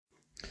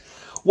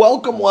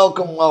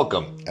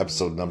Welcome.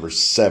 Episode number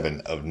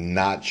 7 of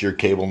Not Your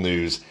Cable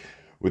News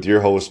with your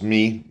host,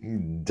 me,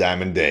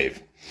 Diamond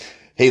Dave.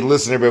 Hey,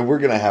 listen, everybody, we're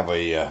going to have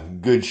a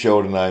good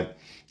show tonight.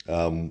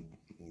 A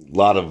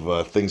lot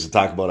of things to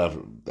talk about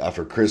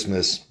after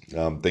Christmas,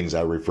 things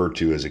I refer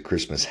to as a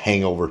Christmas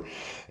hangover.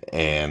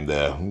 And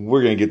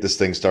we're going to get this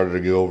thing started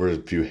to go over a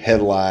few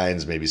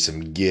headlines, maybe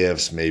some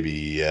gifts,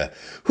 maybe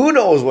who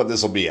knows what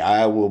this will be.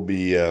 I will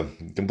be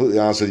completely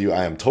honest with you.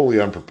 I am totally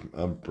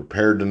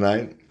unprepared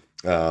tonight.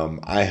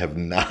 I have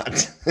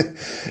not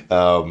done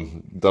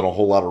a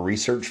whole lot of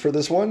research for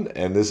this one,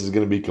 and this is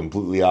going to be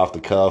completely off the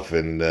cuff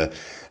and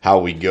how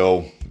we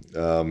go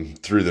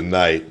through the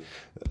night.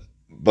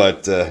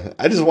 But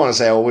I just want to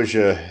say I wish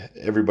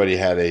everybody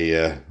had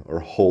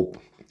or hope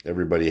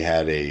everybody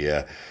had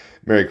a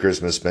Merry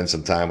Christmas, spend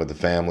some time with the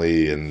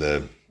family,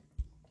 and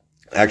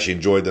actually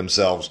enjoyed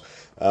themselves.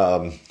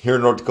 Here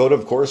in North Dakota,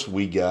 of course,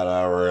 we got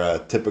our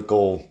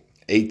atypical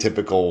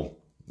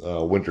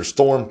winter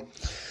storm.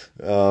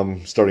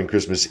 Starting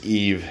Christmas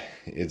Eve.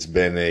 It's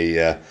been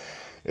a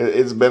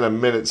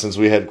minute since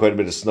we had quite a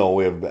bit of snow.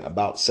 We have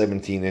about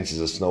 17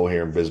 inches of snow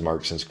here in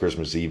Bismarck since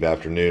Christmas Eve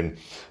afternoon.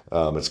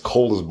 It's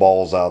cold as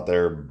balls out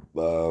there.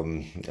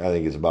 I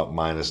think it's about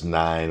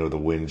 -9 with a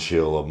wind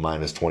chill of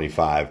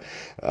 -25.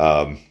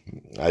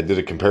 I did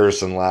a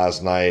comparison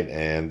last night,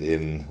 and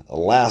in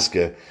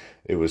Alaska,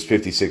 it was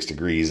 56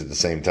 degrees at the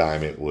same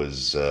time. It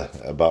was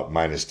about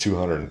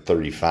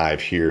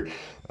 -235 here.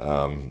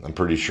 I'm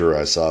pretty sure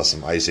I saw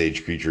some Ice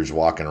Age creatures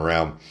walking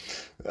around.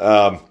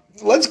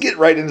 Let's get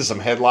right into some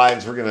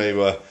headlines. We're going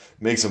to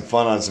make some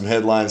fun on some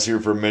headlines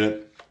here for a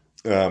minute.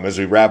 As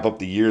we wrap up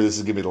the year, this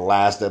is going to be the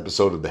last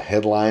episode of the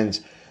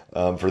headlines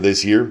for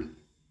this year.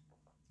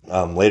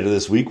 Later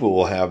this week,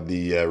 we'll have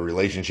the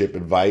relationship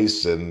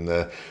advice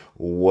and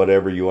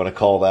whatever you want to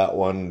call that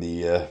one.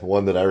 The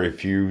one that I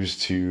refuse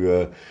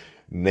to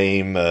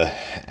name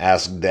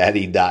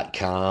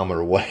AskDaddy.com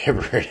or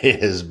whatever it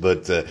is.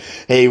 But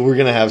hey, we're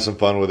going to have some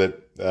fun with it.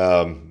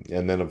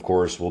 And then, of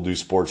course, we'll do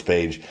sports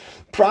page.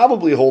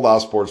 Probably hold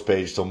off sports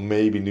page till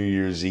maybe New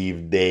Year's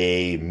Eve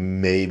day,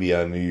 maybe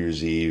on New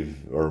Year's Eve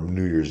or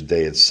New Year's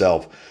Day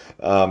itself.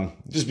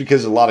 Just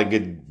because a lot of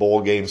good bowl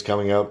games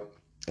coming up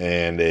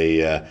and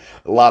a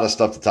lot of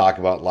stuff to talk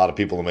about, a lot of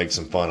people to make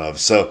some fun of.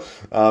 So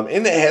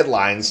in the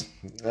headlines,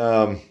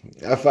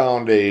 I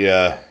found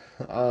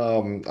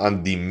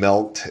on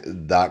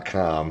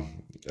demilked.com.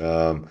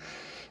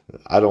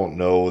 I don't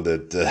know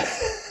that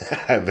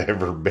I've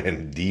ever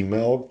been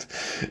demilked.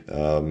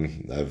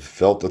 I've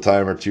felt a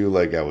time or two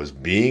like I was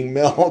being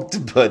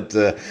milked. But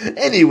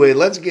anyway,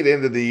 let's get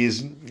into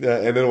these, and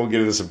then we'll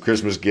get into some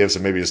Christmas gifts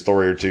and maybe a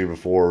story or two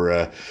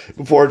before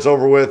it's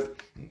over with.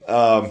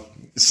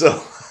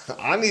 So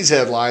on these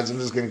headlines, I'm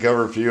just going to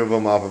cover a few of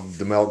them off of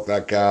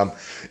demilk.com.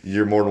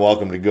 You're more than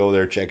welcome to go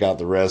there, check out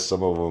the rest.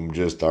 Some of them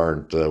just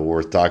aren't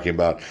worth talking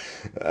about.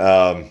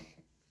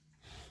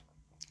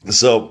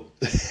 So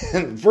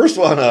first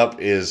one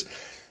up is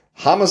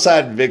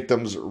homicide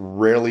victims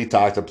rarely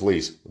talk to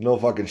police. No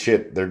fucking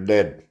shit. They're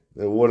dead.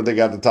 What have they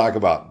got to talk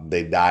about?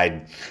 They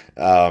died.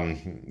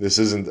 This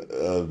isn't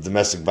a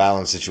domestic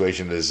violence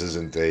situation. This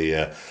isn't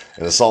an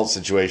assault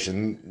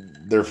situation.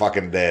 They're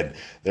fucking dead.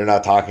 They're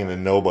not talking to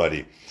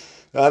nobody.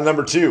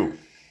 Number 2,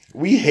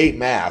 we hate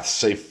math,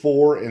 say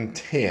 4 in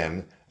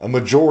 10, a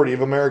majority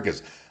of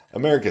Americans.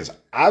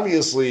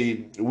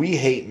 Obviously, we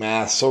hate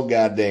math so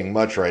goddamn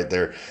much right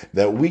there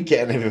that we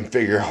can't even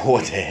figure out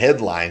what the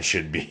headline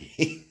should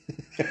be.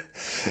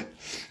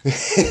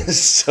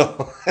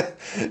 So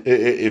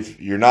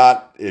if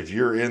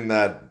you're in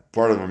that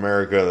part of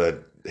America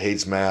that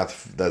hates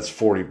math, that's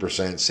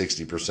 40%,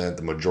 60%.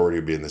 The majority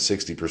would be in the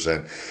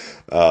 60%.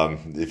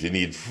 If you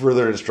need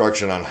further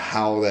instruction on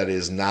how that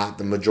is not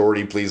the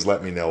majority, please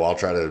let me know. I'll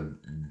try to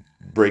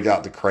break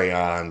out the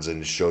crayons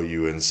and show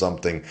you in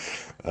something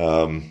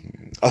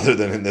other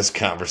than in this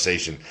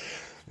conversation.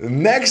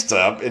 Next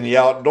up, in the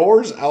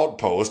Outdoors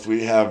Outpost,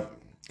 we have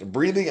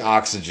breathing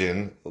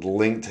oxygen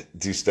linked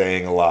to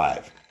staying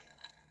alive.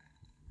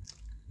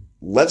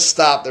 Let's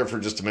stop there for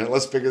just a minute.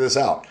 Let's figure this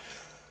out.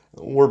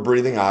 We're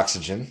breathing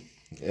oxygen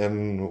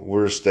and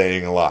we're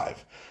staying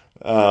alive.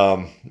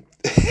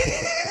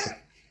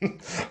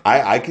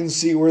 I can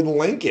see where the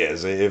link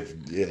is. If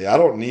I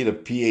don't need a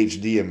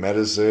PhD in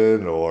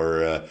medicine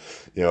or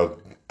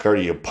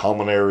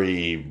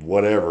cardiopulmonary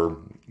whatever.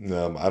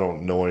 I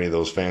don't know any of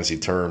those fancy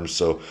terms,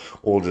 so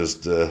we'll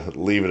just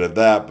leave it at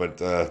that.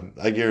 But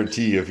I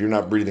guarantee you, if you're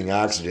not breathing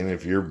oxygen,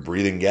 if you're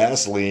breathing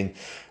gasoline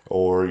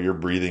or you're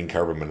breathing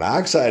carbon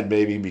monoxide,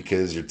 maybe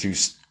because you're too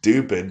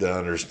stupid to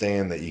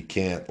understand that you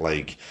can't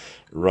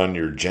run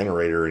your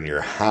generator in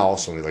your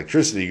house when the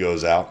electricity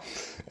goes out,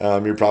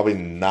 you're probably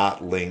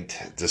not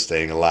linked to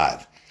staying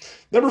alive.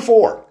 Number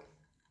 4.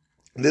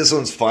 This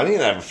one's funny,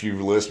 and I have a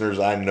few listeners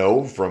I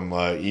know from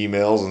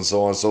emails and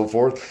so on and so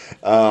forth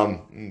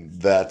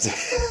that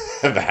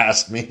have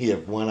asked me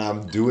if when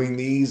I'm doing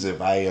these,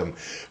 if I am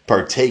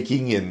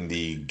partaking in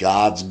the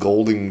God's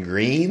golden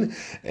green,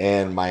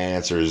 and my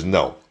answer is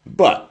no.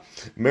 But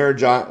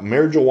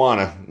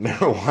marijuana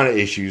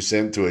issue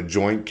sent to a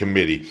joint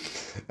committee.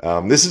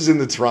 This is in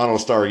the Toronto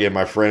Star again,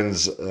 my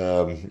friends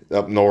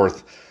up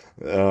north.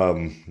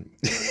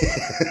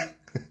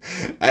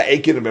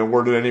 It could have been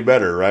worded any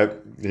better, right?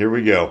 Here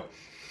we go.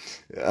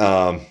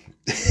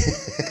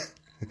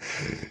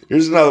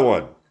 Here's another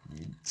one.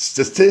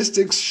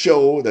 Statistics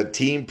show that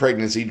teen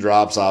pregnancy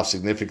drops off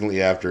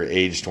significantly after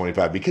age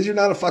 25 because you're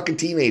not a fucking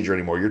teenager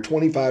anymore. You're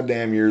 25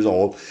 damn years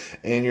old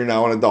and you're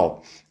now an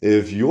adult.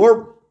 If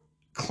you're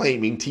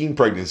claiming teen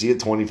pregnancy at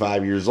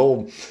 25 years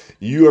old,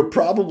 you are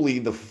probably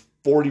the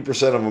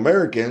 40% of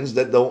Americans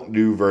that don't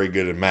do very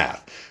good in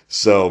math.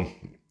 So,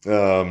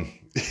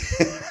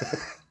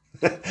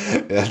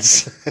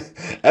 that's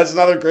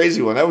another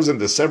crazy one. That was in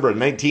December of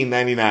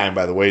 1999,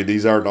 by the way.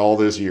 These aren't all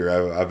this year.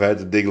 I've had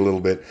to dig a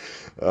little bit.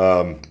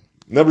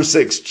 Number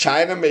 6,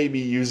 China may be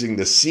using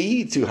the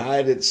sea to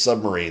hide its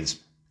submarines.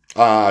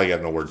 I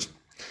got no words.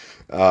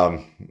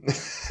 I'm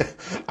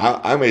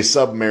a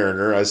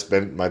submariner. I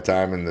spent my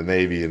time in the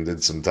Navy and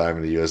did some time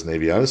in the U.S.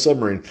 Navy on a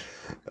submarine.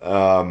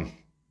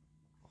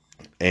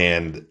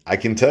 And I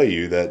can tell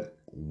you that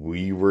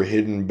we were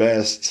hidden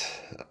best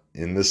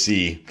in the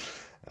sea,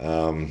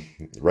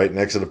 right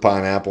next to the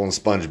pineapple and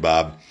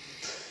SpongeBob.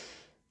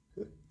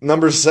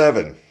 Number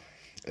 7,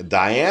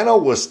 Diana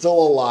was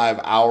still alive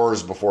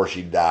hours before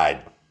she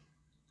died.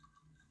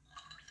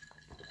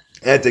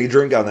 I had to take a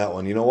drink on that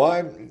one. You know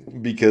why?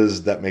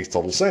 Because that makes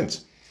total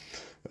sense.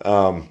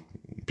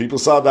 People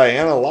saw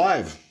Diana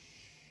alive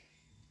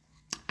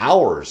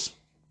hours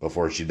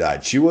before she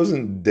died. She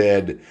wasn't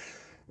dead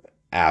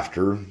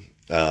after.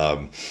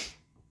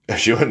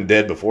 She wasn't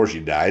dead before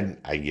she died,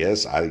 I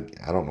guess. I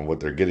don't know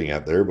what they're getting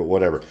at there, but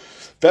whatever.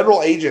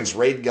 Federal agents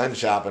raid gun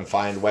shop and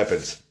find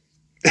weapons.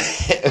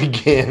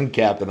 Again,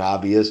 Captain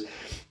Obvious.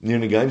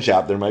 In a gun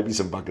shop, there might be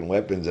some fucking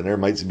weapons, and there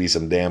might be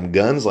some damn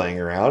guns laying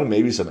around, and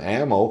maybe some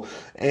ammo,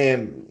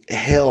 and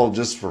hell,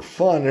 just for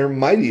fun, there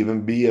might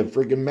even be a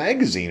freaking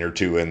magazine or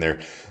two in there.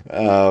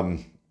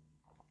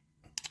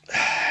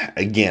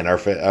 Again, our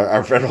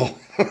federal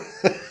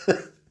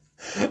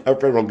our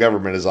federal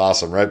government is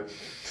awesome, right?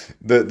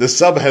 The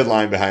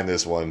sub-headline behind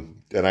this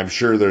one, and I'm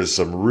sure there's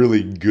some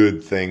really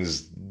good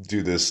things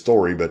to this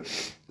story, but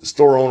the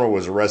store owner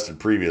was arrested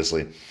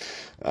previously.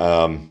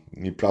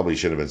 He probably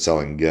shouldn't have been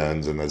selling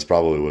guns, and that's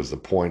probably was the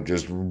point,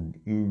 just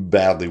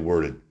badly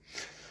worded.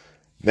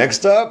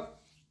 Next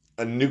up,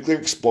 a nuclear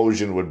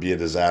explosion would be a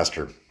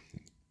disaster.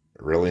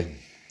 Really?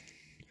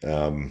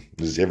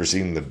 Has you ever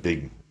seen the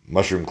big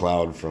mushroom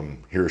cloud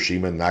from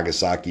Hiroshima and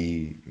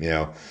Nagasaki?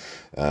 It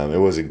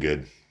wasn't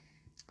good.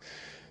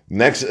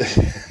 Next,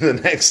 the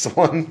next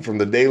one from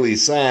the Daily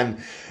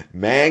Sun,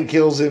 man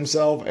kills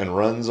himself and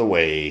runs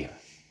away.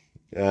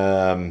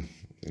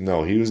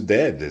 No, he was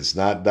dead. It's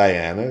not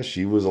Diana.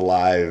 She was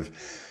alive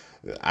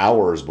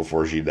hours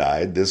before she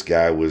died. This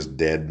guy was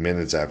dead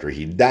minutes after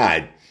he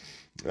died.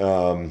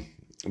 The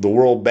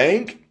World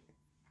Bank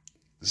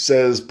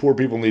says poor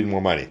people need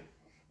more money.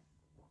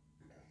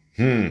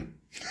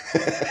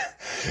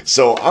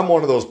 So I'm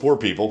one of those poor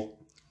people,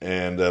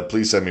 and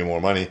please send me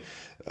more money.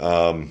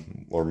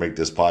 Or make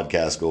this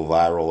podcast go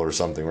viral or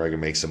something where I can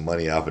make some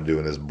money off of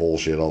doing this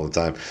bullshit all the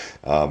time.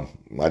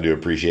 I do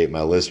appreciate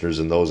my listeners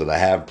and those that I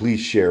have.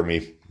 Please share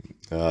me.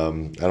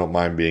 I don't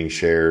mind being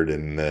shared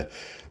in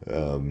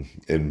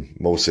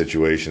most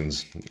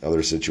situations.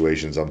 Other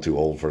situations, I'm too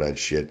old for that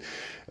shit.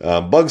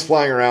 Bugs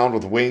flying around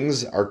with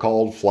wings are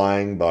called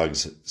flying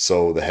bugs.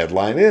 So the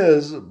headline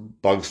is,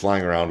 bugs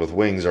flying around with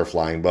wings are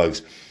flying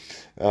bugs.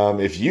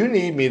 If you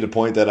need me to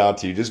point that out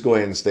to you, just go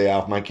ahead and stay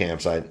off my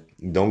campsite.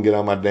 Don't get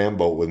on my damn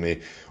boat with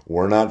me.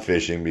 We're not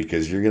fishing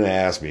because you're going to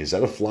ask me, is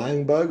that a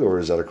flying bug or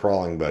is that a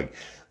crawling bug?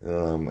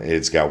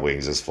 It's got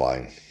wings. It's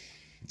flying.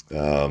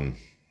 One-armed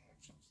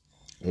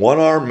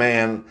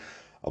man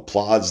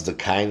applauds the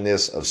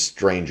kindness of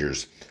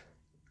strangers.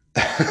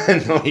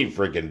 No, he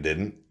freaking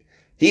didn't.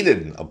 He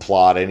didn't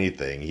applaud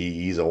anything.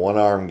 He's a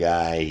one-armed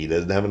guy. He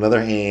doesn't have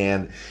another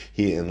hand.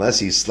 Unless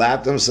he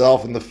slapped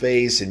himself in the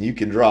face, and you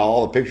can draw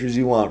all the pictures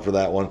you want for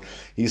that one.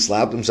 He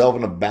slapped himself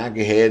in the back of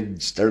the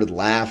head, started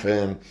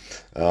laughing.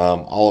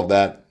 All of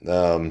that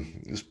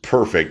is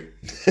perfect.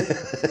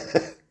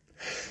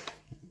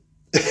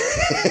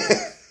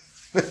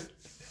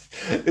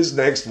 This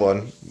next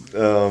one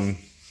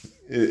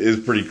is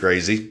pretty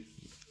crazy.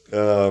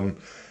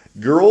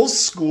 Girls'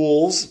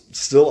 schools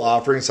still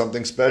offering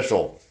something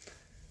special.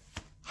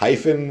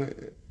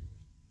 Hyphen,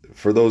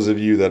 for those of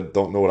you that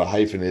don't know what a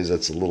hyphen is,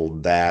 that's a little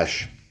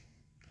dash.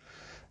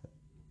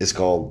 It's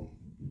called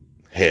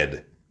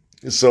head.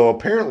 So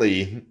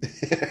apparently,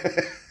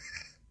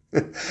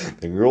 the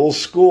girls'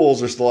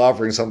 schools are still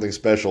offering something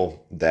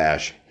special,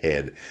 dash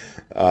head.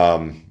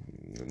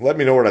 Let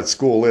me know where that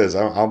school is.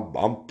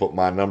 I'll put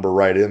my number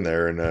right in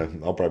there,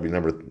 and I'll probably be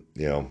number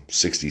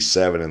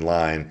 67 in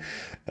line.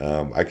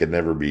 I could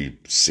never be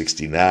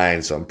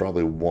 69, so I'm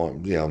probably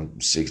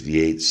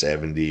 68,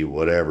 70,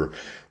 whatever,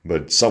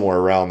 but somewhere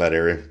around that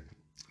area.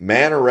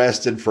 Man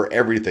arrested for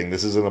everything.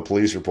 This isn't a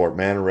police report.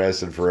 Man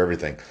arrested for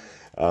everything.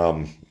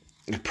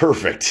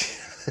 Perfect.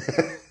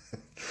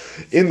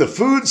 In the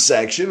food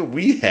section,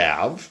 we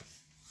have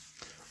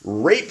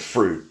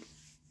grapefruit.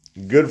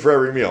 Good for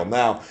every meal.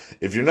 Now,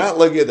 if you're not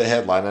looking at the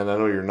headline, and I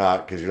know you're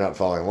not because you're not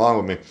following along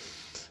with me,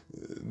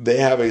 they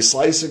have a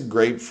slice of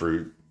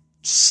grapefruit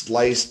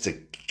sliced to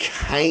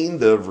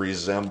kind of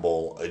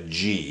resemble a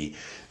G.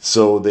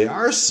 So they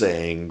are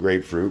saying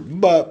grapefruit,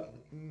 but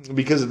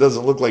because it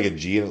doesn't look like a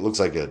G and it looks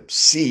like a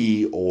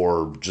C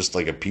or just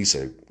like a piece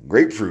of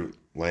grapefruit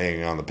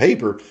laying on the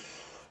paper,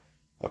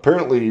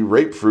 apparently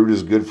grapefruit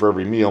is good for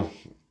every meal.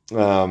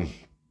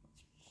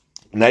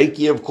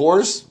 Nike, of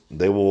course,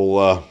 they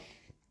will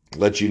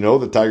let you know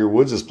that Tiger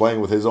Woods is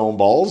playing with his own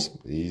balls.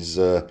 He's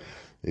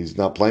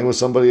not playing with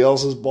somebody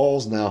else's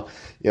balls. Now,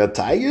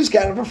 Tiger's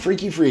kind of a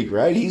freaky freak,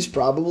 right? He's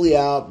probably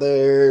out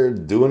there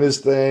doing his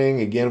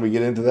thing. Again, we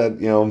get into that,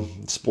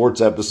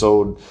 sports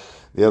episode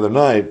the other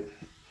night.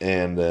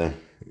 And,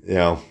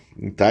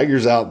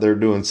 Tiger's out there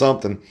doing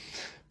something.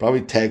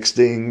 Probably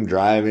texting,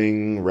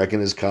 driving, wrecking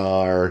his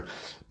car.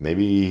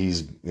 Maybe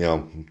he's,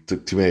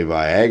 took too many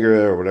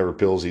Viagra or whatever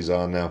pills he's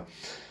on now.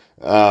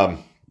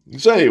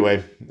 So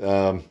anyway,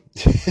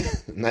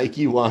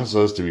 Nike wants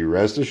us to be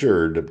rest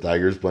assured that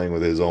Tiger's playing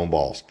with his own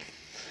balls.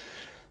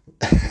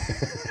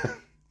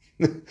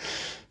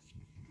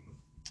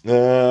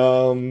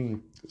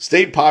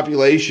 State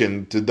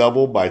population to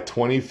double by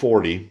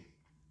 2040.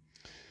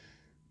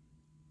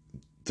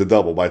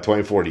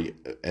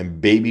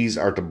 And babies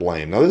are to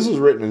blame. Now, this is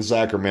written in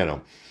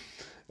Sacramento.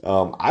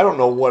 I don't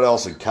know what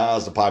else would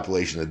cause the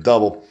population to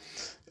double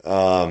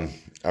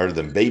other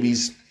than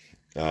babies.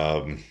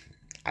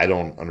 I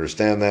don't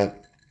understand that.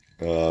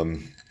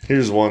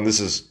 Here's one. This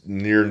is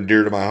near and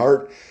dear to my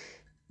heart.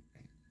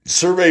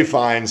 Survey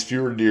finds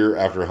fewer deer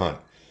after hunt.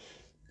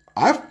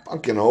 I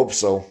fucking hope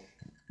so.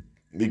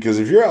 Because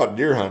if you're out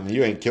deer hunting,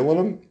 you ain't killing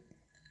them,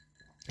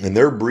 and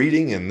they're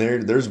breeding, and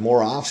there's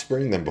more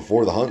offspring than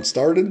before the hunt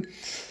started.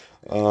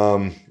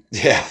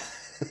 Yeah.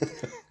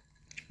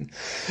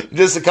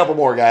 Just a couple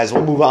more, guys.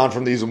 We'll move on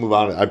from these. We'll move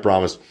on. I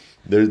promise.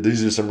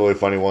 These are some really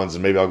funny ones,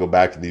 and maybe I'll go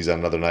back to these on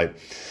another night.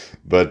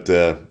 But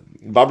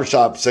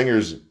barbershop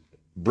singers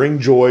bring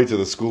joy to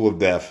the school of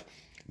deaf.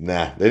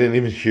 Nah, they didn't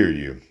even hear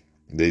you.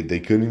 They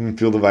couldn't even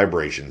feel the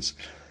vibrations.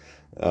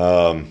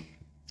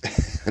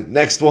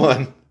 Next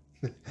one.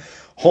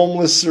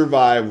 Homeless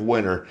survive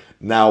winter.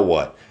 Now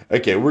what?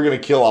 Okay, we're going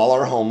to kill all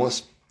our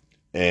homeless,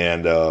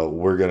 and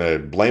we're going to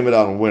blame it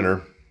on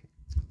winter.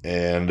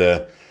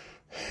 And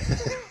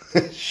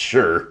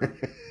sure.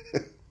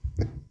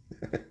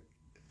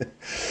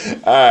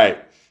 All right.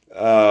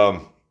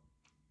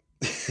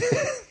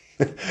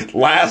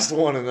 Last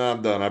one, and then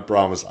I'm done. I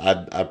promise.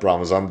 I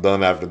promise I'm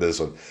done after this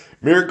one.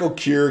 Miracle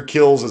Cure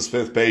kills its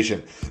fifth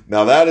patient.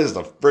 Now, that is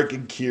the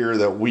freaking cure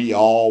that we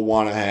all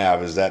want to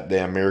have, is that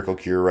damn Miracle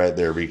Cure right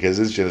there, because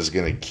it's just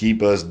going to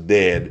keep us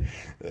dead.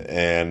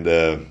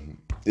 And,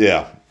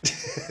 yeah.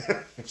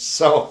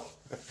 So,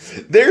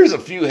 there's a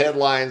few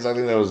headlines. I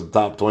think that was the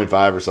top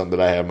 25 or something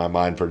that I had in my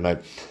mind for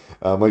tonight.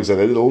 Like I said,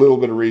 I did a little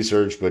bit of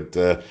research,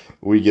 but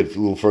we get a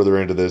little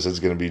further into this. It's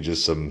going to be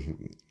just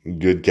some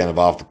good kind of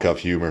off-the-cuff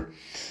humor.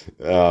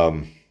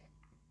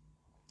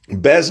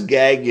 Best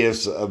gag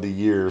gifts of the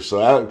year.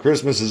 So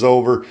Christmas is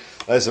over.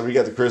 Like I said, we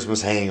got the Christmas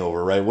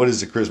hangover, right? What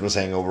is the Christmas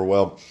hangover?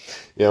 Well,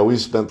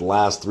 we've spent the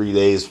last 3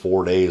 days,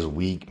 4 days,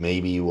 week,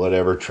 maybe,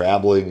 whatever,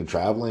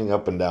 traveling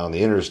up and down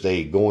the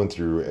interstate, going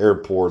through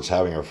airports,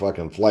 having our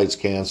fucking flights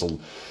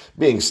canceled,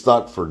 being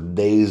stuck for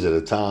days at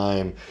a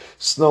time,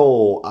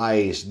 snow,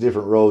 ice,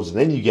 different roads, and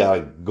then you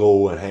gotta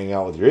go and hang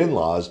out with your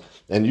in-laws,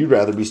 and you'd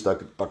rather be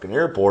stuck at the fucking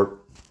airport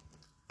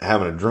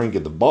having a drink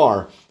at the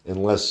bar,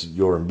 unless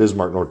you're in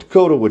Bismarck, North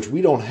Dakota, which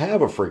we don't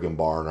have a freaking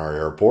bar in our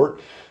airport.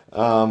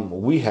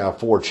 We have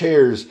 4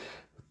 chairs,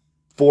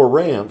 4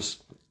 ramps,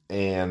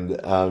 and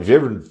if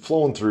you've ever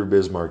flown through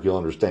Bismarck, you'll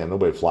understand.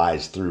 Nobody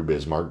flies through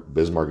Bismarck.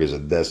 Bismarck is a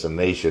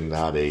destination,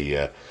 not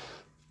a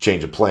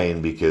change of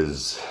plane,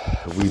 because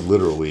we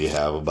literally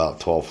have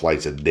about 12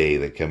 flights a day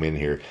that come in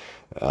here,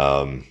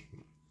 and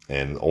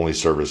only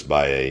serviced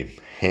by a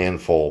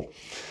handful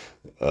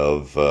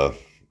of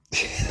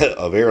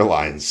of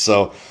airlines.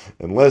 So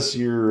unless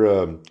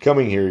you're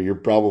coming here, you're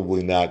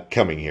probably not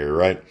coming here,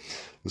 right?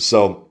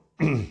 So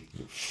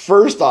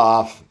first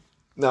off,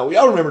 now we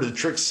all remember the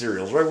Trick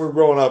cereals, right? We're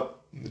growing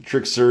up, the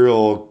Trick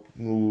cereal,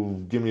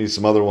 give me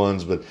some other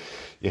ones, but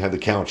you had the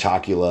Count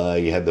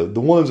Chocula, you had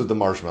the ones with the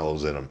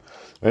marshmallows in them,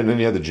 right? And then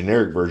you had the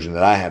generic version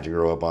that I had to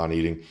grow up on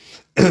eating.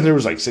 There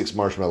was like 6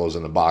 marshmallows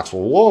in the box.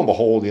 Well, lo and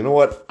behold, you know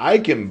what? I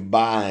can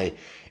buy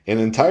an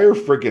entire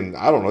freaking,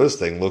 I don't know, this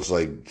thing looks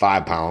like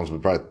 5 pounds,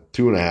 but probably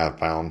 2.5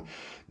 pound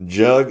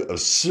jug of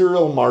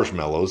cereal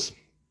marshmallows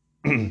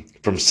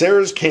from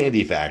Sarah's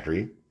Candy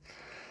Factory,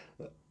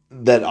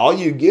 that all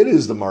you get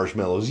is the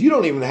marshmallows. You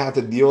don't even have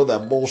to deal with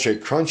that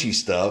bullshit crunchy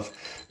stuff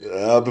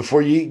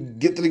before you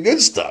get to the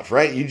good stuff,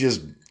 right? You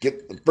just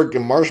get the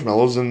freaking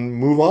marshmallows and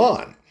move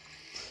on.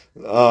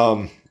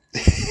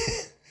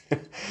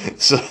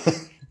 So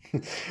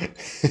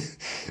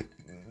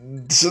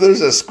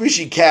there's a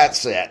squishy cat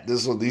set.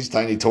 These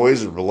tiny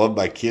toys are beloved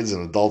by kids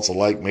and adults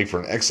alike, make for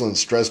an excellent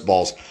stress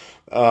balls.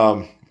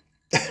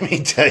 Let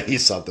me tell you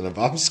something. If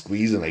I'm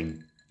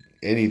squeezing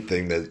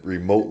anything that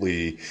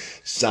remotely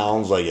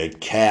sounds like a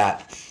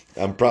cat,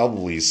 I'm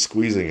probably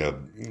squeezing a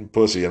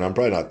pussy, and I'm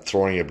probably not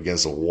throwing it up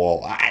against a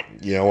wall.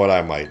 You know what?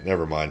 I might.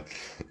 Never mind.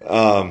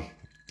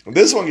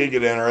 This one could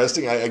get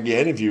interesting.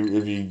 Again, if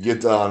you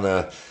get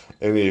on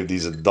any of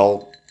these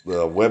adult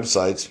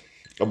websites,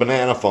 a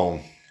banana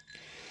phone.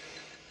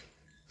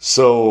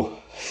 So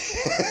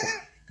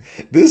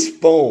this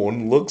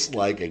phone looks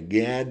like a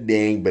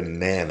goddamn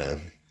banana.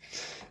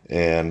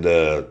 And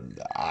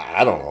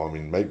I don't know. I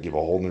mean, it might give a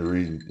whole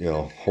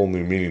whole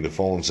new meaning to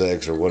phone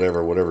sex or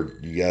whatever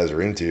you guys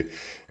are into,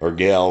 or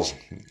gals.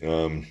 I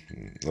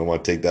don't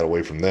want to take that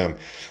away from them.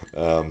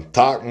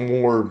 Talk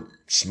more,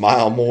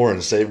 smile more,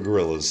 and save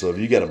gorillas. So if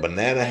you got a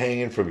banana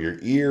hanging from your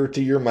ear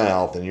to your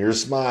mouth and you're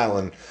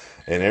smiling,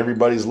 and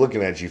everybody's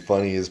looking at you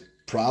funny, is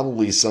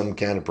probably some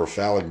kind of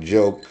prophyllic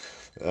joke.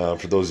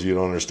 For those of you who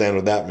don't understand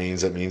what that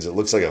means it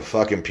looks like a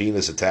fucking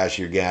penis attached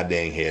to your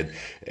goddamn head,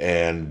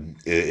 and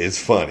it's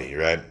funny,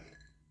 right?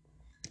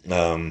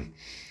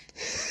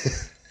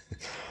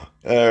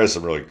 There's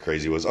some really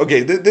crazy ones.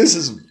 Okay, this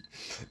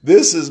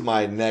is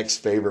my next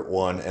favorite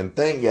one, and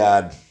thank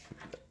God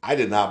I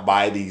did not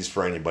buy these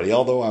for anybody,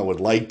 although I would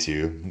like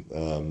to.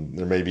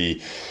 There may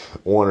be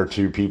one or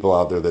two people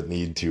out there that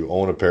need to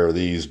own a pair of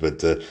these,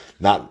 but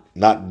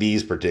not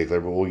these particular,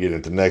 but we'll get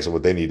into next on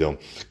what they need to own.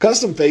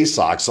 Custom face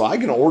socks. So I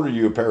can order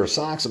you a pair of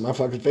socks with my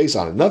fucking face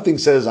on it. Nothing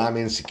says I'm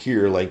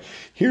insecure. Like,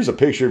 here's a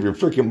picture of your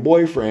freaking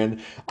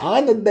boyfriend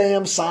on the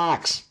damn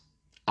socks.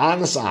 On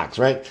the socks,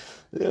 right?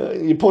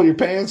 You pull your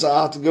pants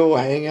off to go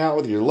hang out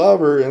with your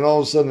lover, and all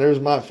of a sudden there's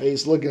my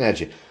face looking at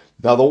you.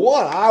 Now, the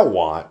one I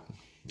want,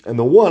 and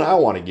the one I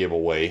want to give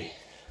away,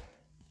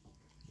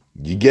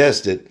 you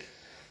guessed it,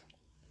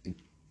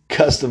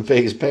 custom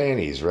face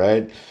panties,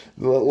 right?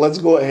 Let's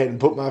go ahead and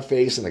put my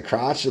face in the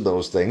crotch of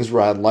those things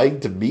where I'd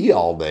like to be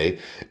all day,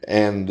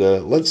 and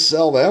let's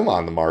sell them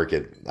on the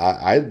market.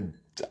 I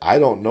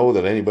don't know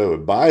that anybody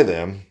would buy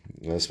them,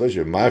 especially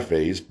with my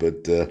face,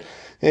 but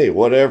hey,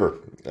 whatever.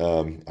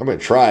 I'm going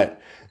to try it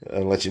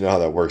and let you know how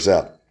that works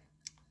out.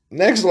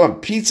 Next one,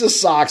 pizza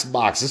socks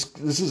box.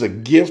 This is a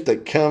gift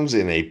that comes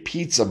in a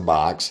pizza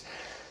box.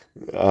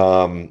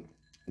 The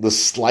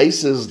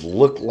slices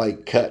look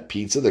like cut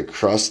pizza. The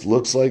crust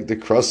looks like the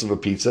crust of a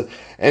pizza.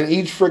 And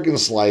each freaking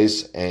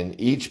slice and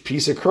each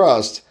piece of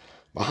crust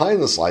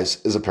behind the slice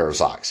is a pair of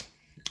socks.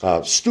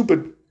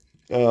 Stupid.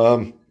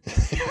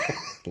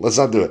 Let's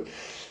not do it.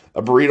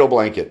 A burrito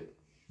blanket.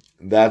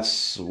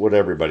 That's what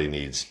everybody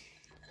needs.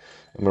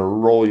 I'm going to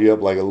roll you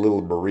up like a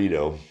little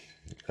burrito.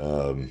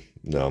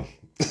 No.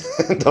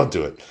 Don't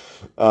do it.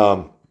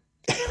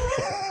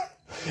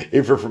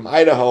 If you're from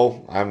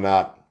Idaho, I'm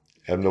not.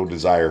 I have no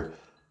desire.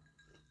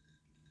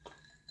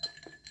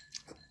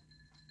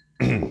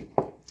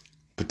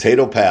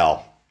 Potato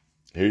Pal.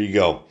 Here you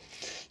go.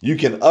 You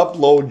can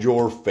upload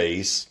your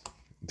face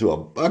to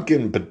a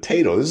fucking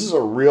potato. This is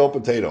a real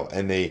potato.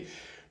 And they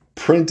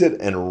print it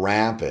and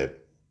wrap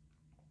it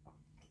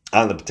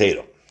on the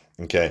potato.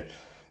 Okay.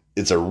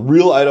 It's a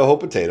real Idaho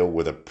potato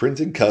with a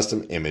printed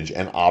custom image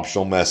and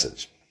optional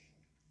message.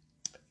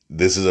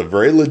 This is a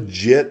very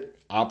legit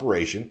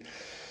operation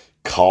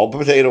called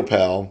Potato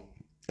Pal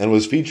and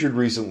was featured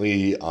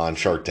recently on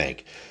Shark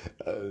Tank.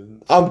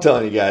 I'm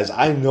telling you guys,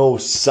 I know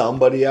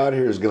somebody out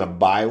here is going to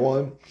buy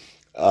one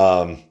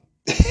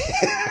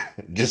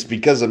just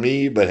because of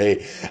me, but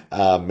hey,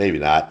 maybe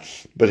not.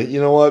 But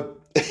you know what?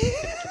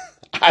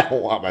 I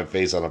don't want my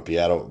face on a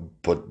potato.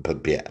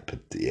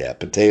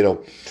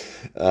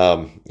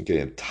 I'm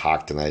getting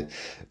talk tonight.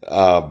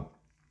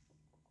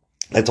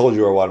 I told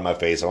you I wanted my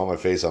face. I want my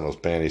face on those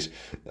panties.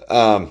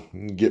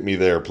 Get me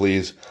there,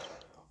 please.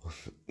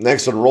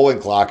 Next one, rolling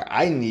clock.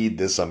 I need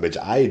this son bitch.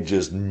 I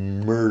just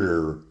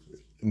murder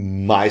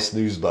my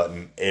snooze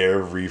button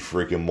every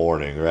freaking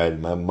morning, right?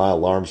 My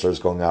alarm starts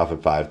going off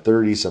at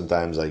 5:30.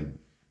 Sometimes I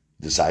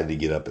decide to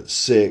get up at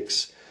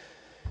 6,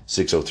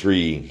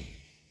 6:03,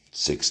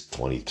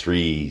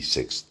 6:23,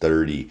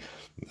 6:30.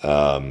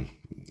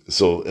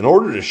 So in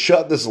order to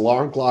shut this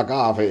alarm clock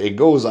off, it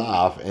goes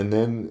off, and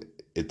then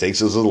it takes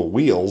those little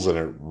wheels and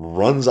it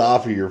runs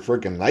off of your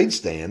freaking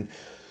nightstand,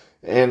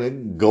 and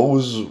it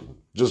goes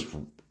just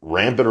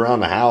rampant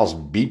around the house,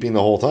 beeping the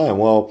whole time.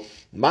 Well,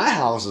 my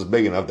house is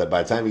big enough that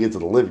by the time you get to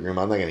the living room,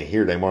 I'm not going to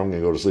hear it anymore. I'm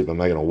going to go to sleep. I'm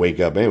not going to wake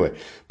up anyway.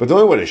 But the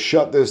only way to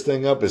shut this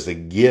thing up is to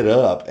get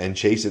up and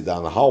chase it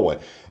down the hallway.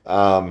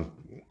 That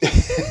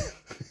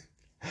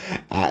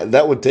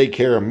would take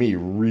care of me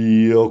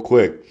real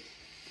quick.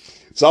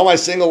 So all my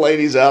single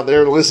ladies out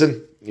there,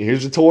 listen,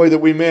 here's a toy that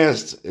we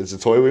missed. It's a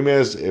toy we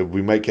missed.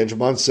 We might catch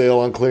them on sale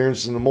on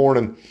clearance in the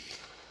morning.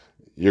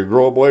 Your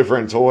grow a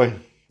boyfriend toy.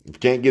 If you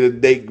can't get a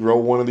date, grow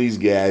one of these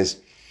guys.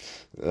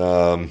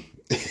 If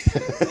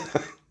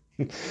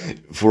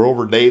we're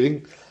over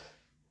dating,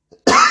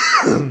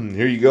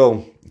 here you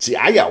go. See,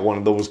 I got one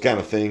of those kind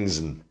of things,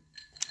 and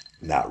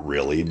not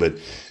really, but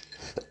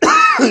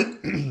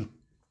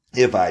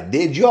If I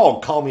did, you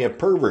all call me a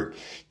pervert.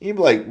 You'd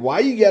be like, why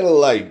you gotta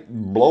like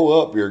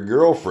blow up your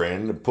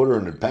girlfriend to put her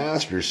in the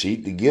passenger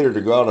seat to get her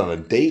to go out on a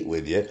date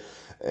with you?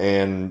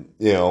 And,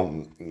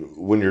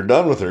 when you're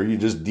done with her, you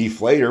just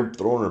deflate her,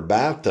 throw her in her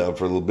bathtub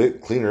for a little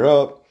bit, clean her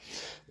up,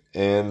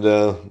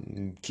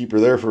 and keep her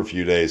there for a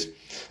few days.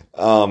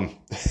 Um,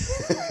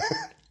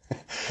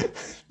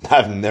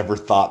 I've never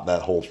thought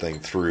that whole thing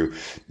through.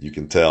 You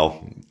can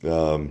tell.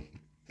 How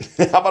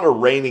about a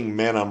raining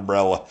men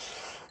umbrella?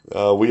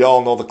 We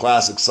all know the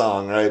classic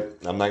song, right?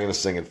 I'm not going to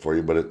sing it for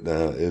you, but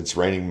it's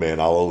raining men.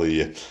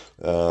 Hallelujah.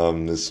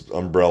 This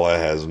umbrella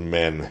has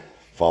men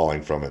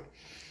falling from it.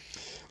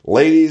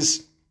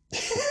 Ladies,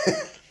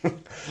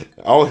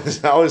 always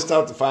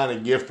tough to find a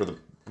gift for the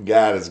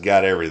guy that's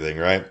got everything,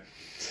 right?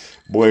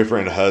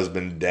 Boyfriend,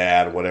 husband,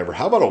 dad, whatever.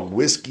 How about a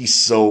whiskey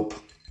soap?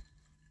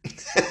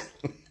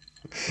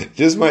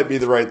 Just might be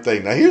the right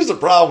thing. Now, here's the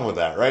problem with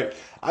that, right?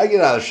 I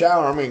get out of the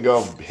shower, I'm going to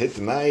go hit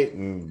the night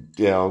and,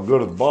 go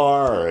to the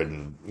bar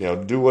and,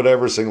 do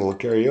whatever, sing a little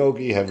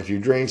karaoke, have a few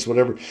drinks,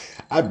 whatever.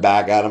 I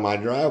back out of my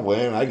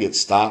driveway and I get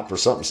stopped for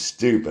something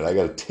stupid. I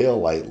got a tail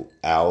light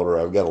out or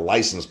I've got a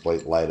license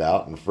plate light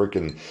out and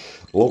freaking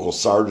local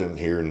sergeant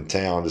here in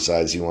town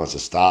decides he wants to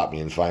stop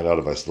me and find out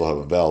if I still have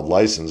a valid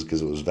license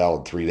because it was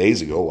valid 3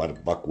 days ago. Why the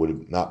fuck would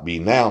it not be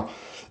now?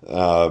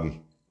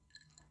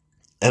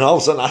 And all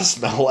of a sudden, I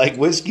smell like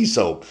whiskey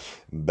soap.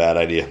 Bad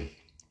idea.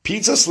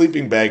 Pizza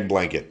sleeping bag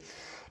blanket.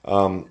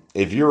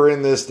 If you're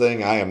in this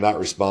thing, I am not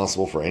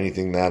responsible for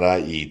anything that I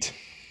eat.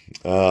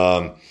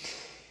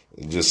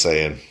 Just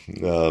saying.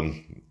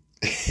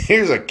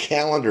 Here's a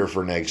calendar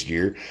for next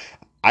year.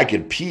 I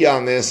could pee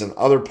on this and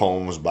other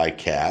poems by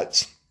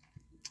cats.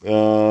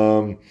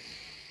 Let's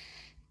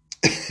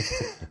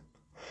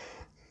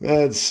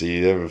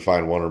see. I haven't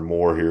find one or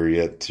more here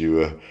yet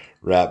to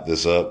wrap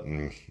this up.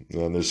 And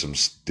there's some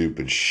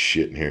stupid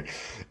shit in here.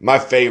 My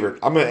favorite.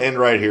 I'm going to end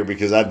right here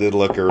because I did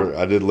look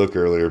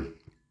earlier,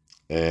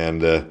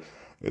 and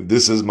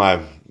this is my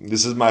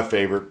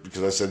favorite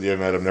because I said the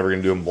other night I'm never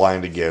going to do them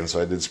blind again.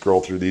 So I did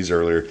scroll through these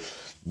earlier.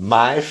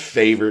 My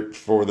favorite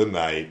for the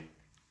night.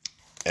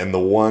 And the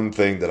one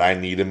thing that I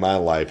need in my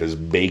life is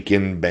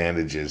bacon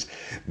bandages.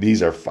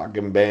 These are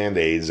fucking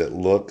Band-Aids that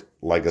look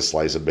like a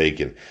slice of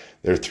bacon.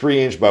 They're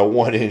 3-inch by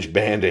 1-inch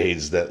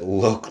Band-Aids that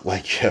look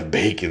like you have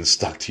bacon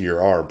stuck to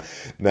your arm.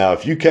 Now,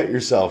 if you cut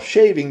yourself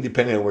shaving,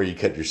 depending on where you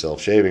cut yourself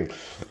shaving,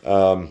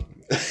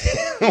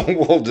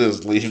 we'll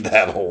just leave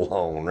that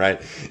alone,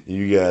 right?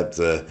 You got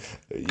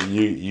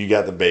you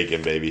got the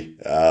bacon, baby.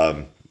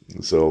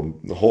 So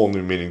a whole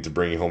new meaning to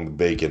bringing home the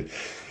bacon.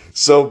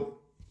 So,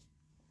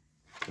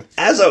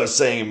 as I was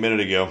saying a minute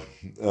ago,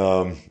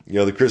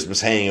 the Christmas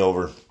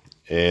hangover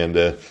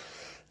and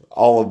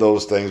all of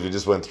those things. We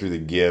just went through the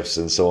gifts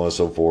and so on and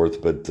so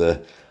forth. But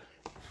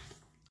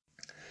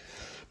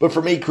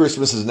for me,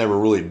 Christmas has never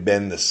really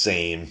been the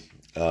same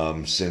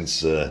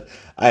since I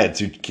had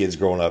 2 kids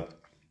growing up.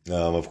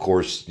 Of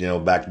course,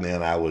 back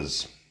then I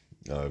was,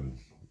 a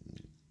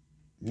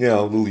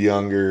little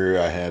younger.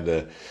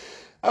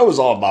 I was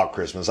all about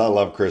Christmas. I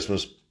love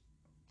Christmas.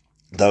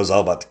 That was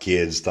all about the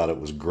kids. Thought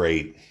it was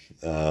great.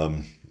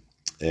 And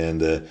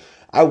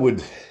I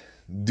would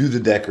do the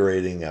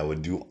decorating. I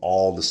would do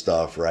all the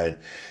stuff, right?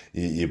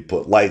 You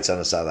put lights on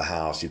the side of the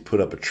house. You put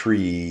up a tree.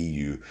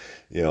 You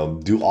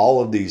do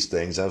all of these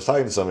things. I was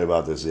talking to somebody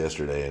about this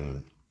yesterday,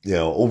 and,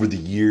 over the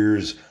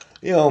years,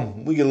 we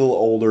get a little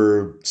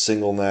older,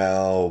 single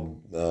now,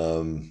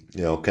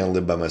 kind of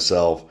live by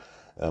myself.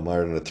 I'm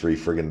married to 3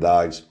 friggin'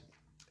 dogs.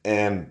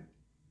 And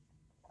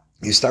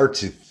you start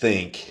to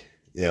think,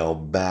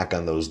 back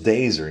on those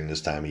days during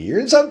this time of year.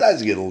 And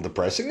sometimes you get a little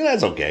depressing, and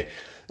that's okay.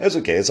 That's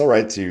okay. It's all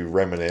right to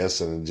reminisce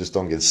and just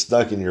don't get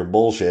stuck in your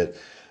bullshit.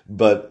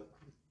 But,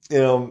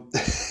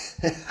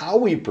 how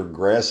we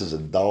progress as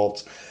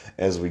adults,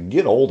 as we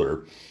get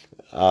older,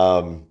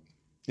 I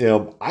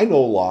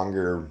no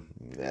longer,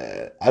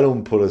 I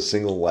don't put a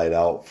single light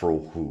out for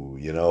who,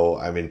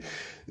 I mean,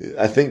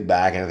 I think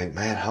back and I think,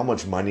 man, how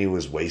much money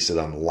was wasted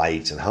on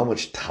lights and how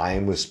much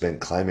time was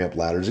spent climbing up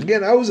ladders.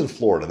 Again, I was in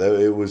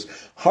Florida. It was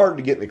hard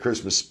to get in the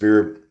Christmas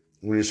spirit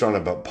when you're talking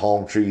about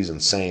palm trees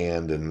and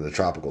sand and the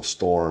tropical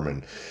storm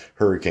and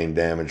hurricane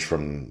damage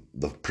from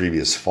the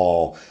previous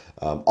fall.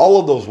 All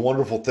of those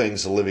wonderful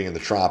things of living in the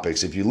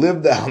tropics. If you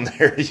live down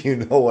there, you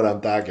know what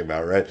I'm talking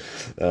about, right?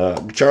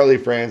 Charlie,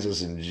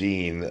 Francis, and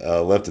Jean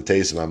left a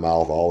taste in my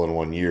mouth all in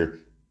 1 year.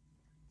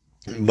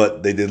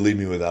 But they did leave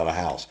me without a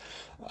house.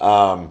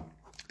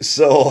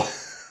 So,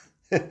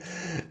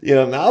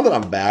 now that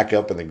I'm back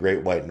up in the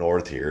Great White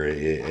North here,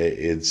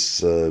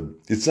 it's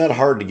not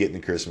hard to get in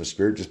the Christmas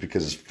spirit just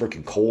because it's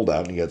freaking cold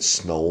out and you got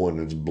snow and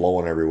it's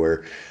blowing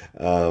everywhere.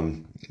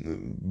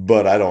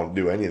 But I don't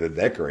do any of the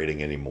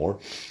decorating anymore.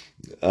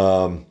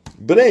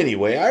 But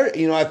anyway,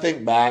 I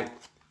think back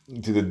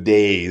to the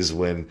days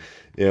when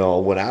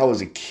I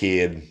was a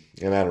kid,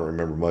 and I don't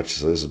remember much,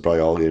 so this is probably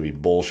all going to be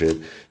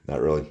bullshit.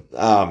 Not really.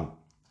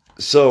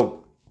 So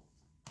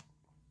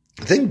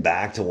think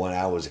back to when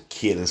I was a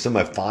kid and some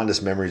of my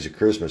fondest memories of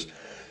Christmas.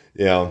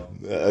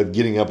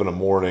 getting up in the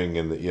morning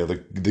and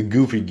the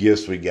goofy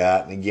gifts we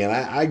got. And again,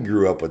 I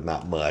grew up with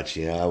not much.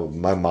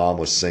 My mom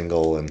was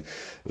single and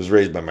was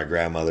raised by my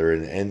grandmother,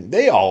 and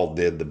they all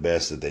did the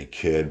best that they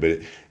could. But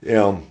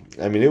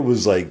I mean, it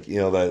was like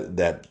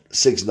that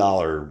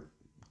 $6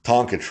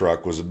 Tonka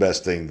truck was the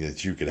best thing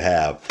that you could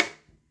have.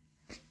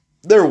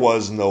 There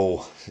was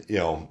no,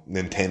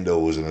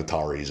 Nintendos and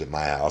Ataris at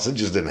my house. It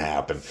just didn't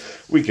happen.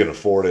 We could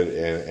afford it,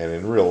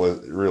 and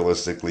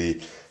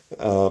realistically,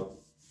 to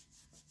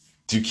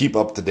keep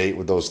up to date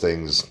with those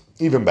things,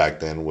 even back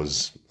then,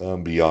 was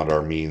beyond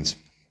our means.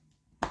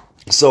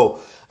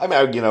 So, I mean,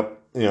 I would get up,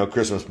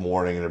 Christmas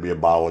morning, and there'd be a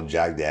bottle of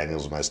Jack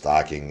Daniels in my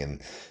stocking,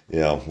 and,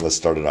 let's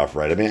start it off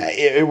right. I mean,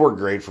 it worked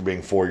great for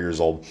being 4 years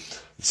old.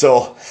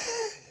 So,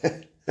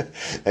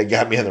 that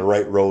got me on the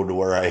right road to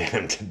where I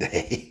am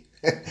today.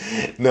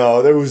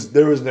 No, there was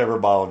never a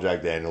bottle of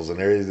Jack Daniels in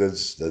there.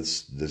 That's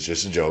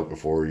just a joke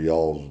before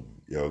y'all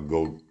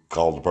go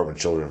call Department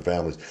of Children and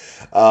Families,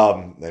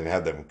 and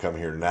have them come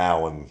here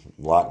now and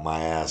lock my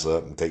ass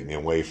up and take me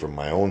away from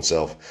my own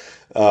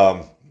self.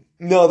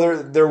 No,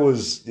 there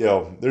was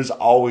there's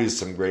always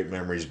some great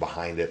memories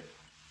behind it,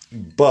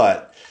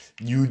 but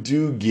you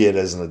do get,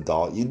 as an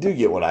adult, you do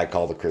get what I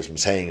call the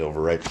Christmas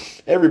hangover,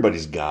 right?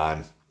 Everybody's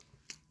gone.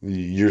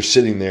 You're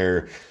sitting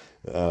there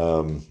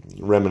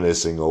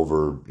reminiscing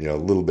over a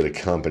little bit of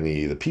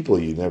company, the people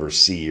you never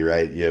see,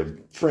 right? You have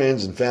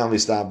friends and family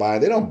stop by.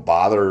 They don't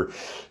bother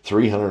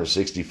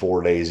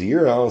 364 days a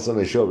year. All of a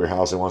sudden they show up at your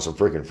house, they want some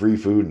freaking free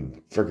food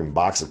and freaking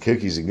box of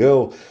cookies and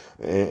go,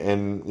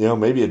 and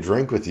maybe a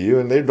drink with you,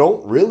 and they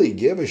don't really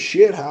give a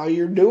shit how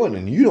you're doing,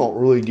 and you don't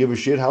really give a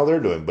shit how they're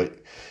doing. But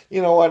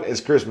you know what?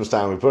 It's Christmas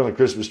time. We put on a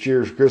Christmas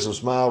cheer, Christmas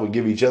smile. We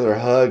give each other a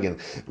hug and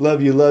love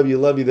you, love you,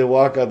 love you. Then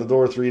walk out the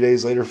door 3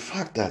 days later.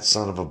 Fuck that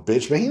son of a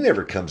bitch, man. He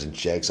never comes and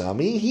checks on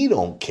me. He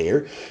don't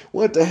care.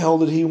 What the hell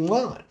did he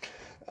want?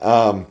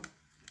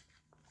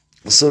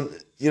 So,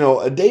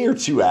 a day or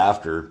two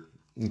after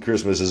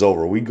Christmas is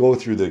over, we go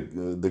through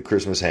the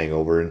Christmas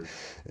hangover,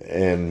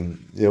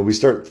 and we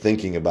start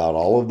thinking about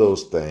all of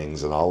those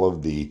things and all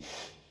of the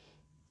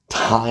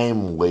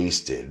time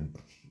wasted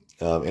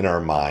in our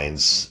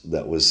minds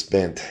that was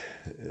spent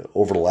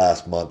over the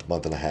last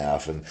month and a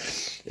half.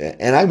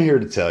 And I'm here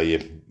to tell you,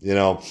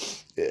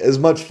 as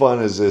much fun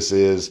as this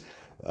is,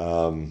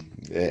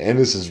 and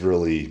this is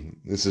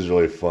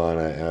really fun.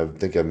 I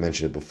think I've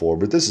mentioned it before,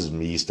 but this is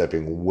me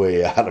stepping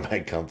way out of my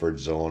comfort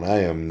zone.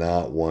 I am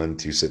not one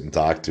to sit and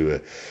talk to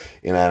an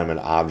inanimate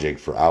object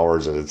for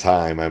hours at a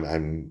time. I'm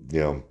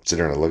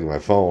sitting there and looking at my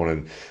phone,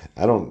 and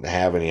I don't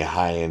have any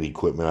high-end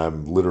equipment.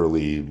 I'm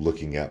literally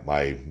looking at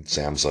my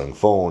Samsung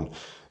phone,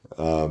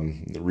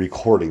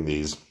 recording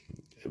these.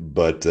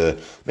 But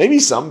maybe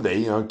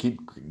someday, keep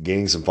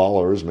gaining some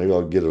followers. Maybe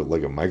I'll get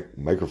a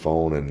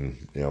microphone,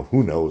 and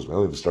who knows? Maybe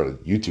I'll even start a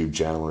YouTube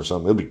channel or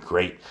something. It'll be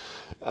great.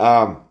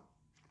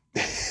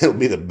 It'll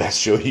be the best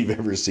show you've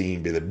ever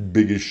seen. Be the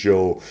biggest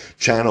show.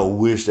 China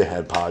wish they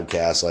had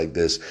podcasts like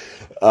this.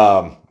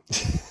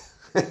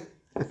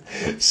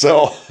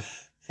 So,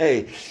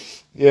 hey,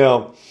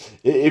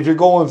 if you're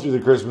going through the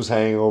Christmas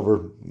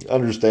hangover,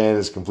 understand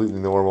it's completely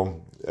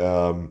normal.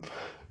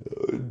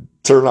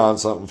 Turn on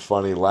something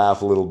funny,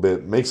 laugh a little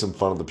bit, make some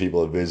fun of the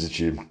people that visit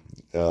you.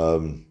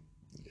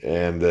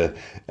 And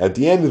at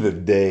the end of the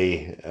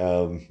day,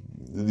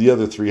 the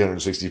other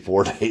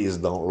 364 days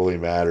don't really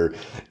matter.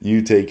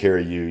 You take care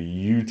of you.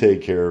 You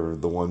take care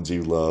of the ones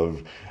you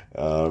love.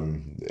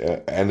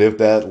 And if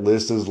that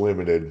list is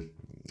limited,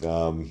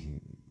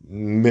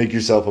 make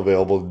yourself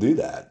available to do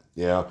that.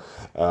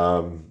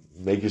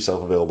 Make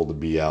yourself available to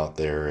be out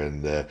there.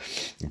 And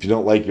if you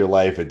don't like your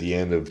life at the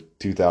end of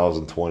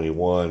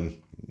 2021,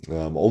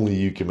 only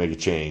you can make a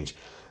change.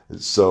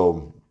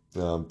 So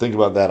think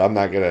about that. I'm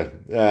not going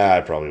to,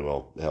 I probably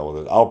will. Hell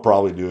with it. I'll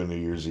probably do a New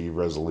Year's Eve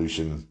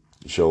resolution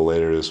show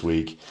later this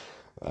week.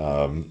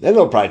 And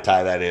they'll probably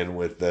tie that in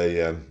with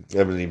the, I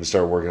haven't even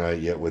started working on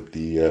it yet with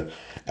the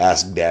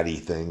Ask Daddy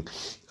thing.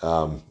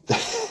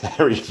 I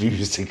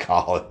refuse to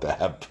call it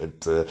that,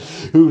 but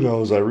who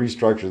knows? I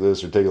restructure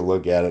this or take a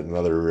look at it in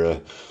another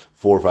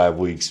 4 or 5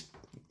 weeks.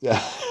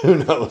 Who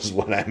knows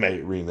what I may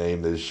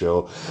rename this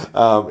show,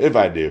 if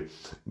I do.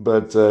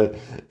 But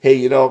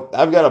hey,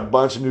 I've got a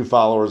bunch of new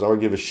followers. I would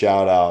give a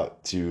shout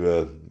out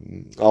to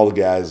all the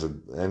guys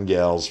and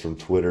gals from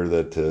Twitter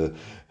that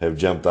have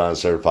jumped on and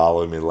started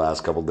following me the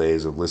last couple of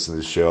days, have listened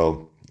to the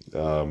show.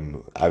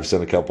 I've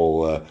sent a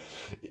couple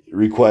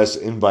requests,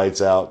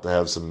 invites out to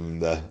have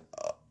some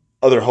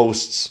other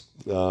hosts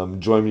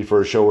join me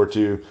for a show or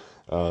two.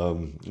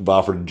 I've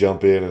offered to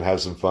jump in and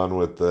have some fun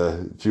with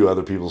a few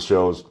other people's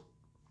shows.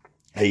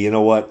 Hey, you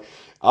know what?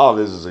 All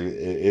this is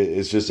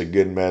it's just a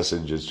good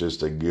message. It's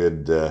just a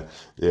good,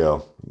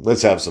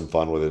 let's have some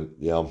fun with it.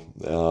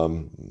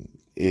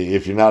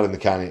 If you're not in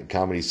the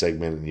comedy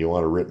segment and you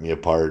want to rip me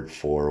apart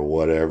for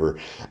whatever,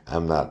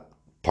 I'm not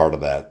part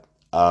of that.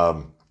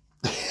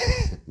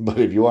 But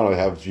if you want to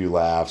have a few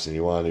laughs and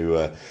you want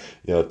to,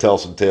 tell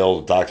some tales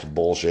and talk some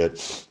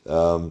bullshit,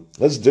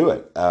 let's do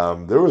it.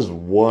 There was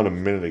one a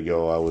minute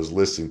ago I was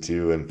listening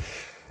to, and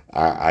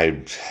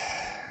I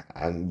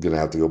I'm gonna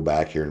have to go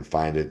back here and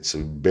find it.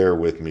 So bear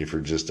with me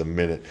for just a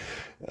minute,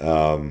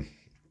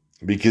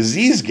 because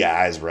these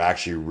guys were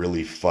actually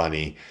really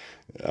funny,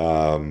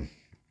 um,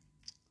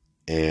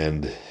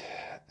 and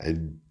I,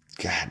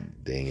 God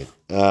dang it.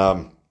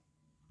 I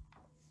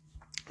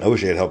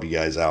wish I could help you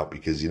guys out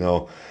because,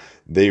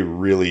 they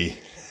really,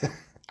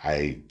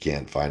 I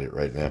can't find it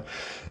right now.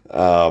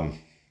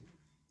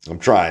 I'm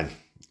trying.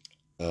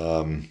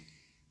 Um,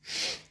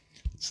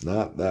 it's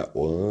not that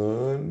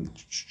one.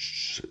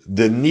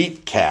 The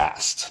Neat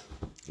Cast.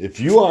 If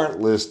you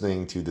aren't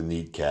listening to the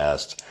Neat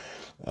Cast,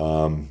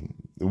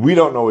 we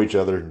don't know each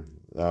other.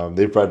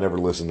 They've probably never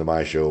listened to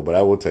my show, but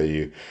I will tell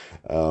you,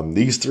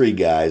 these three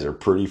guys are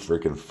pretty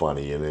freaking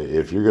funny. And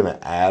if you're going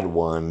to add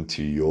one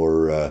to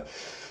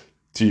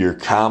your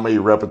comedy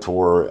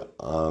repertoire,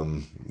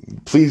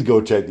 please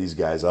go check these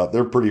guys out.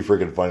 They're pretty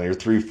freaking funny. They're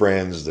three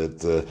friends that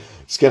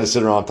just kind of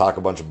sit around and talk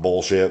a bunch of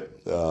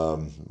bullshit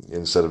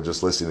instead of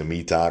just listening to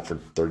me talk for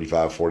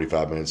 35,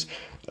 45 minutes.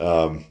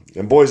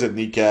 And boys at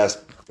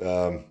Neatcast,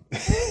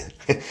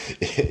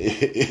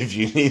 if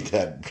you need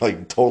that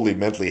like totally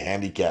mentally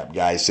handicapped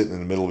guy sitting in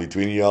the middle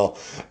between y'all,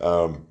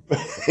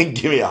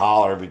 give me a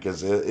holler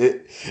because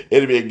it'd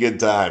be a good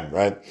time,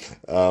 right?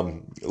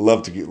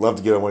 Love to get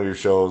on one of your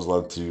shows.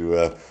 Love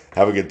to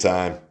have a good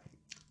time.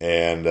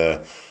 And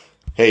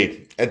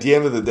hey, at the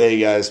end of the day,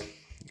 guys,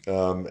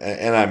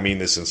 and I mean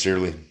this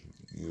sincerely,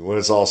 when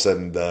it's all said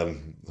and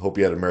done, hope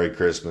you had a Merry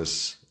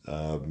Christmas.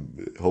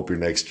 Hope your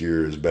next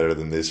year is better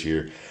than this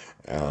year.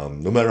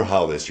 No matter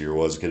how this year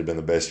was, it could have been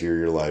the best year of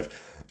your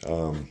life.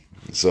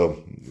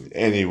 So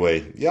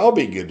anyway, y'all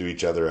be good to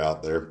each other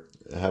out there.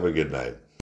 Have a good night.